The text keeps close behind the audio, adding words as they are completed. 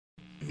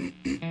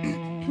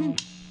My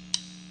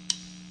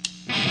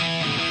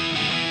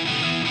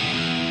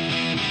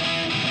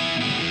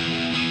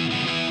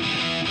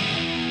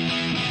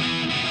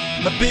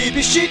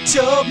baby, she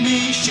told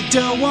me she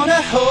don't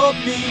wanna hold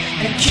me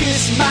and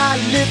kiss my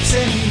lips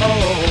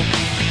anymore.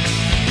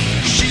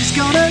 She's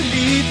gonna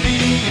leave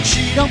me and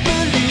she don't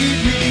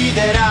believe me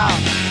that I'll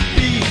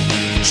be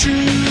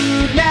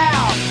true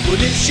now.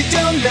 Well, if she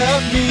don't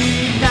love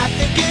me, not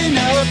thinking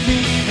of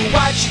me, well,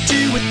 why'd she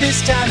do it this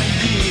time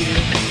of year?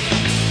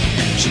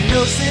 She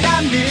knows that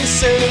I miss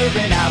her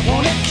and I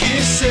wanna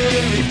kiss her,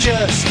 if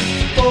just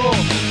for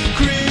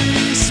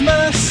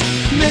Christmas.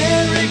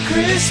 Merry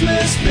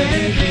Christmas,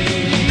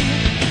 baby.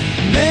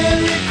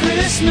 Merry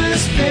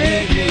Christmas,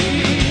 baby.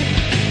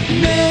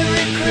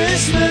 Merry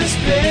Christmas,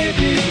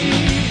 baby.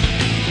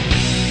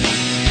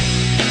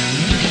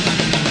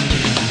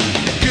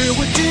 Girl,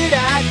 what did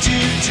I do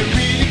to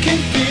really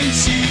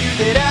convince you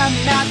that I'm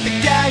not the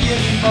guy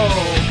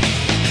anymore?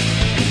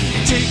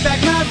 Take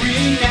back my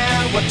ring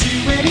now, I'll do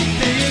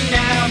anything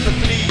now, but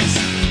please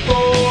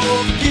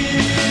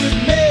forgive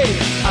me.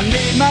 I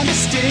made my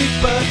mistake,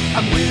 but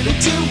I'm willing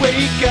to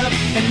wake up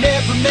and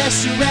never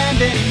mess around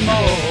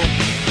anymore.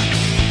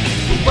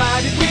 But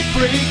why did we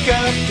break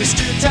up? There's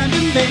still time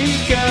to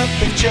make up,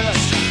 and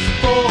just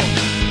for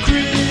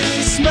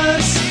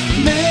Christmas.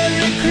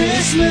 Merry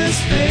Christmas,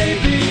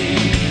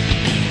 baby.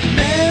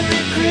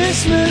 Merry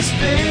Christmas,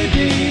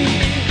 baby.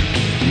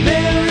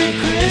 Merry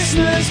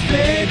Christmas,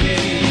 baby.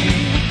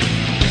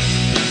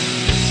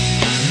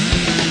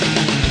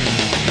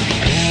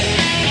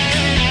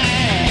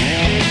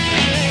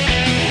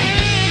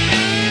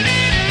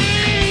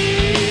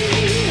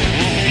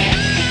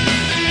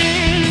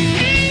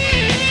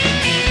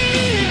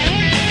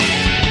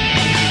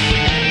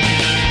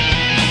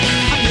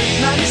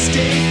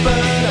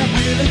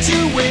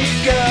 To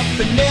wake up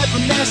and never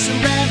mess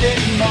around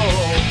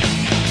anymore.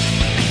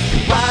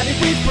 Why did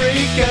we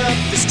break up?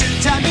 There's still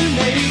time to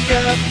make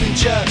up, and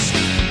just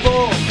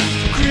for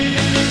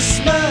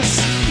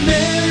Christmas.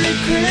 Merry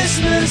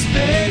Christmas,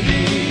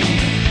 baby.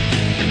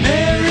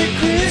 Merry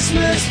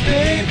Christmas,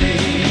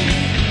 baby.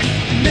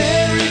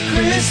 Merry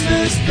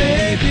Christmas,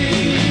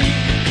 baby.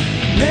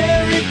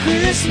 Merry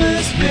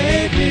Christmas,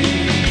 baby.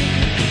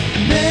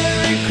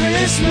 Merry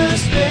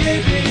Christmas,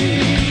 baby.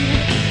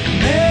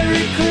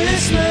 Merry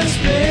Christmas,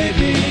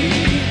 baby.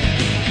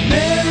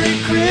 Merry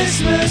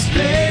Christmas,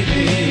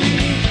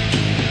 baby.